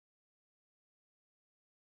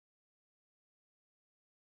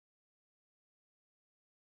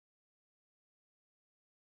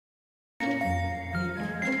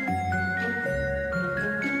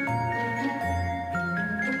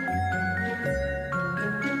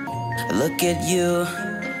Look at you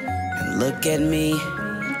and look at me.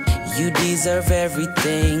 You deserve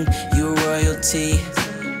everything, you royalty.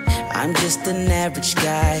 I'm just an average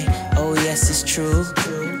guy, oh yes it's true.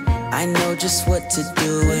 I know just what to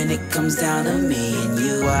do when it comes down to me and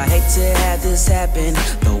you. I hate to have this happen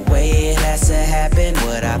the way it has to happen.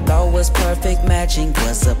 What I thought was perfect matching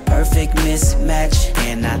was a perfect mismatch.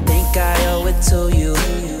 And I think I owe it to you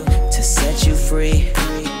to set you free,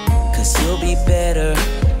 'cause you'll be better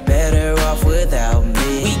off without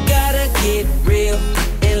me. We gotta get real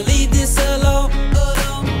and leave this alone.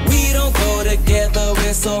 We don't go together,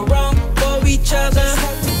 we're so wrong for each other.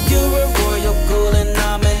 You're a royal cool and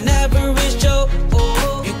I'm an average Joe.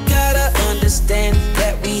 You gotta understand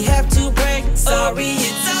that we have to break. Sorry,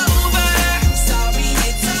 it's over. Sorry,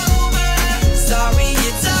 it's over. Sorry,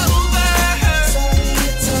 it's over. Sorry,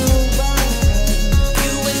 it's over.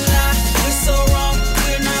 You and I, we're so wrong.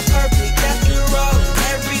 We're not perfect after all.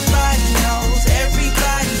 Everybody knows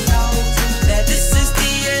that this is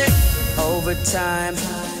the end. Over time,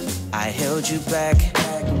 I held you back.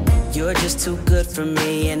 You're just too good for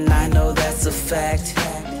me, and I know that's a fact.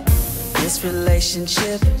 This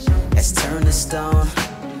relationship has turned to stone.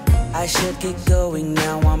 I should get going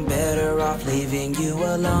now, I'm better off leaving you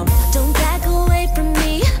alone. Don't back away from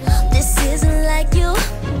me, this isn't like you.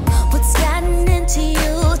 What's gotten into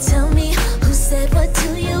you? Tell me, who said what to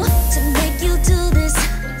you to make you do this?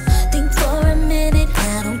 Think for a minute,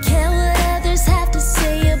 I don't care what others have to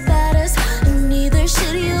say about us, and neither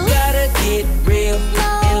should you. Gotta get real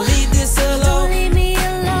and leave this alone. Don't leave me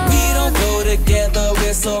alone. We don't go together,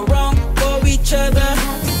 we're so wrong for each other.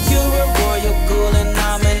 You're a royal cool and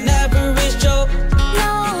I'm an average Joe.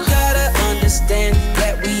 You gotta understand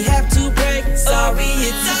that we have to break. Sorry,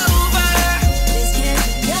 it's over. This can't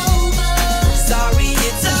be over. Sorry,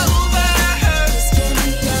 it's over. This can't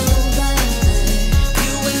be over.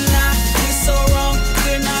 You and I, we're so wrong.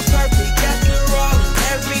 We're not perfect after all.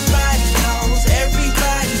 Everybody knows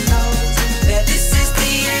that this is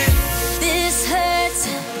the end. This hurts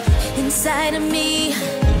inside of me.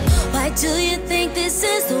 Why do you think this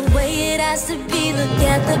is the way it has to be? Look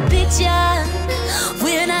at the picture.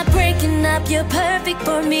 We're not breaking up, you're perfect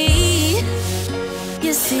for me.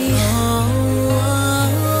 You see,